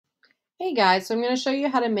Hey guys, so I'm going to show you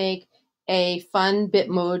how to make a fun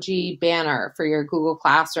Bitmoji banner for your Google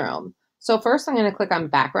Classroom. So first I'm going to click on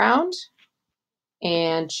background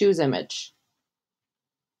and choose image.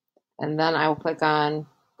 And then I will click on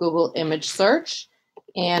Google image search.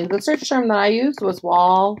 And the search term that I used was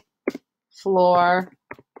wall, floor,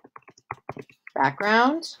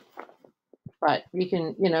 background. But you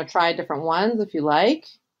can, try different ones if you like.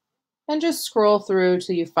 And just scroll through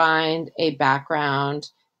till you find a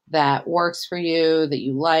background that works for you, that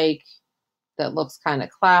you like, that looks kind of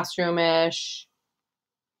classroom-ish.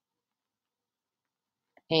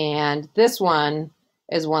 And this one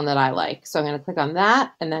is one that I like. So I'm going to click on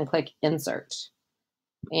that and then click insert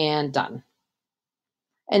and done.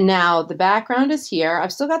 And now the background is here.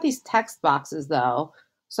 I've still got these text boxes though.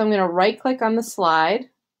 So I'm going to right click on the slide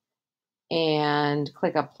and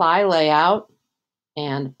click apply layout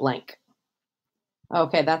and blank.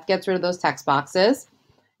 Okay, that gets rid of those text boxes.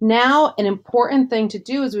 Now, an important thing to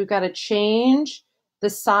do is we've got to change the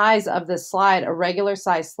size of the slide. A regular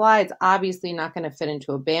size slide is obviously not going to fit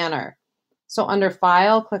into a banner. So under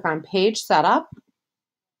File, click on Page Setup,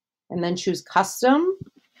 and then choose Custom.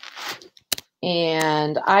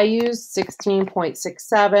 And I use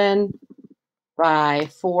 16.67 by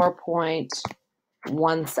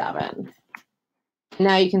 4.17.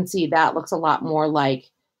 Now you can see that looks a lot more like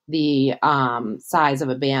the size of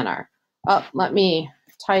a banner. Oh, let me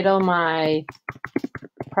title my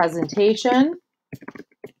presentation.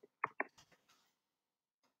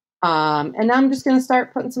 And now I'm just going to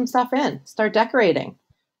start putting some stuff in, start decorating.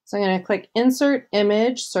 So I'm going to click Insert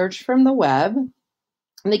Image, Search from the web.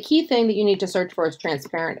 And the key thing that you need to search for is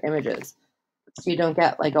transparent images, so you don't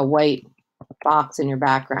get like a white box in your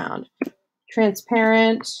background.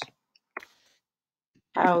 Transparent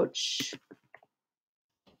couch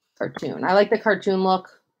cartoon. I like the cartoon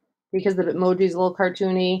look because the Bitmoji is a little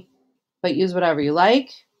cartoony, but use whatever you like.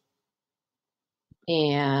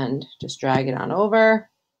 And just drag it on over.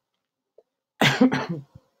 And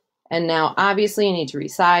now obviously you need to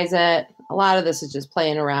resize it. A lot of this is just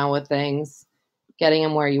playing around with things, getting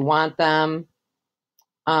them where you want them.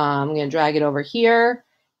 I'm going to drag it over here.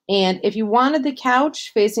 And if you wanted the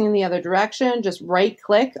couch facing in the other direction, just right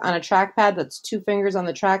click on a trackpad. That's 2 fingers on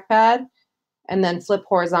the trackpad and then flip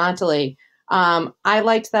horizontally. I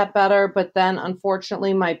liked that better, but then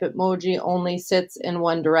unfortunately my Bitmoji only sits in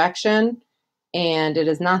one direction and it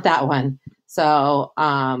is not that one. So,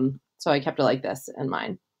 so I kept it like this in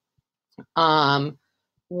mine.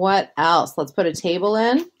 What else? Let's put a table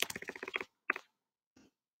in.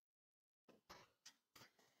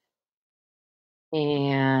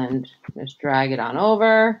 And just drag it on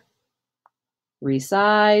over,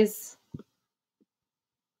 resize.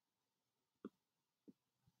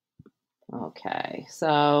 Okay,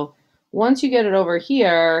 so once you get it over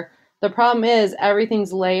here, the problem is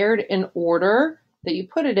everything's layered in order that you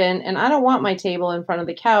put it in, and I don't want my table in front of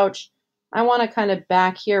the couch. I want it kind of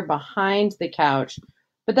back here behind the couch,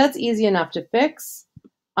 but that's easy enough to fix.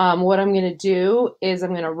 What I'm going to do is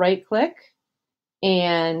I'm going to right click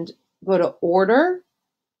and go to order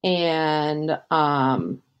and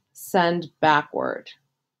send backward.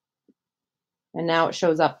 And now it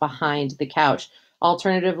shows up behind the couch.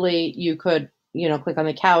 Alternatively, you could, click on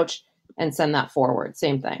the couch and send that forward.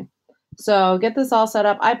 Same thing. So get this all set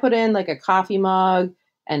up. I put in like a coffee mug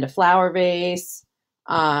and a flower vase.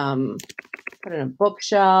 Put in a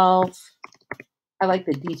bookshelf. I like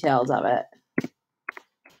the details of it.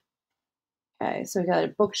 Okay, so we got a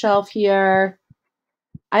bookshelf here.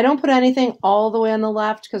 I don't put anything all the way on the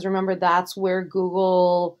left because remember that's where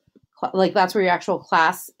Google, that's where your actual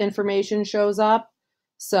class information shows up.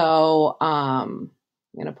 So I'm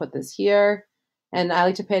gonna put this here, and I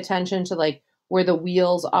like to pay attention to like where the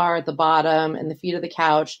wheels are at the bottom and the feet of the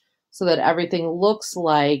couch so that everything looks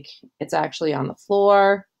like it's actually on the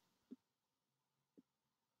floor.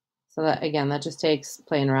 So that, again, that just takes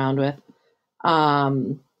playing around with.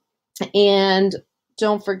 And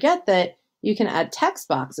don't forget that you can add text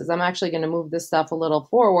boxes. I'm actually going to move this stuff a little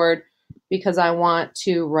forward because I want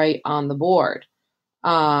to write on the board.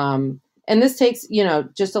 And this takes,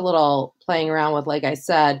 just a little playing around with, like I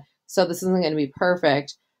said, so this isn't going to be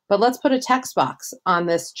perfect. But let's put a text box on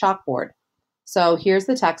this chalkboard. So here's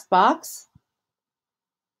the text box.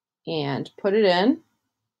 And put it in.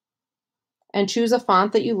 And choose a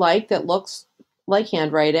font that you like that looks like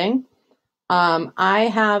handwriting. I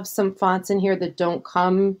have some fonts in here that don't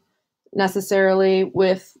come necessarily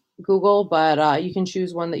with Google, but you can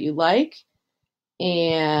choose one that you like.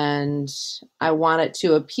 And I want it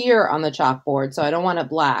to appear on the chalkboard, so I don't want it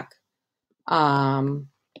black.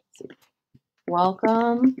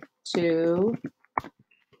 Welcome to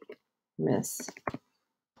Miss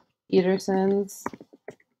Peterson's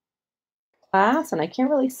class, and I can't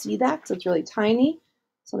really see that because it's really tiny.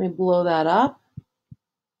 So let me blow that up.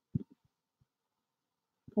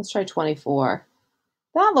 Let's try 24.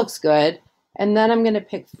 That looks good. And then I'm going to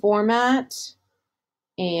pick format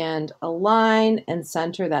and align and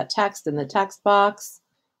center that text in the text box.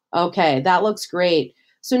 Okay, that looks great.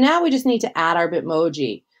 So now we just need to add our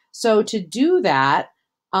Bitmoji. So to do that,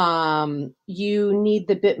 you need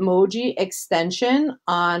the Bitmoji extension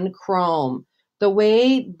on Chrome. The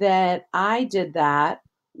way that I did that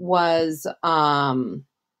was I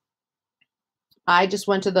just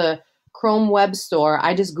went to the Chrome Web Store.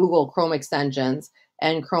 I just Google Chrome extensions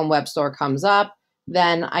and Chrome Web Store comes up.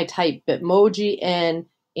 Then I type Bitmoji in,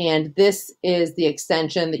 and this is the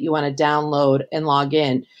extension that you want to download and log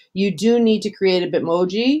in. You do need to create a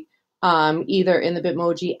Bitmoji, either in the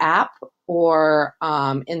Bitmoji app or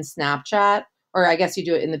in Snapchat, or I guess you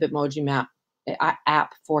do it in the Bitmoji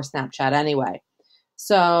app for Snapchat anyway.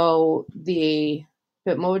 So the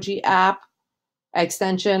Bitmoji app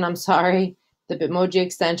extension, the Bitmoji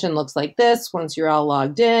extension looks like this once you're all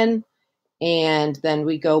logged in. And then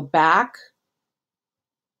we go back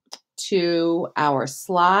to our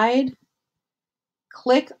slide,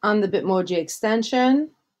 click on the Bitmoji extension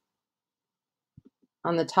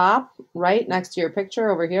on the top right next to your picture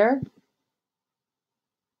over here.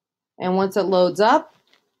 And once it loads up,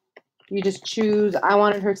 you just choose, I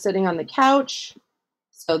wanted her sitting on the couch.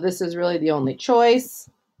 So this is really the only choice.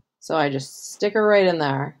 So I just stick her right in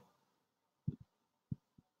there.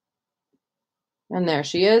 And there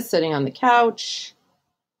she is sitting on the couch.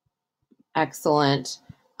 Excellent.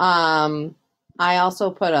 I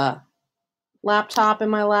also put a laptop in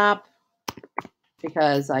my lap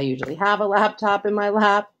because I usually have a laptop in my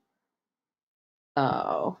lap.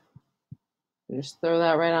 So just throw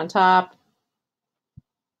that right on top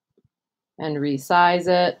and resize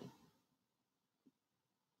it.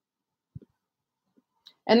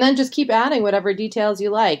 And then just keep adding whatever details you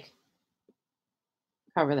like.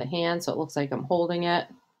 Cover the hand so it looks like I'm holding it.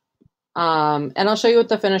 And I'll show you what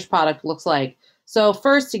the finished product looks like. So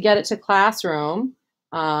first, to get it to Classroom,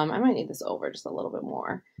 I might need this over just a little bit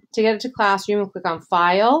more. To get it to Classroom, click on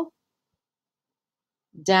File,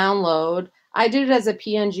 Download. I did it as a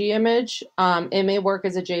PNG image. It may work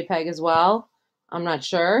as a JPEG as well. I'm not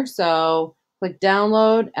sure. So click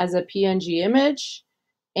Download as a PNG image.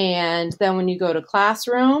 And then when you go to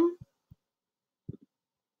Classroom,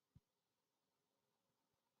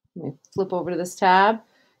 let me flip over to this tab.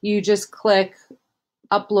 You just click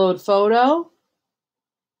Upload Photo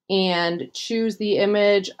and choose the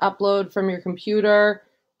image, upload from your computer,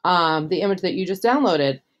 the image that you just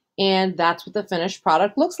downloaded. And that's what the finished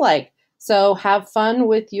product looks like. So have fun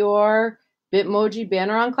with your Bitmoji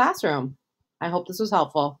banner on Classroom. I hope this was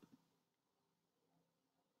helpful.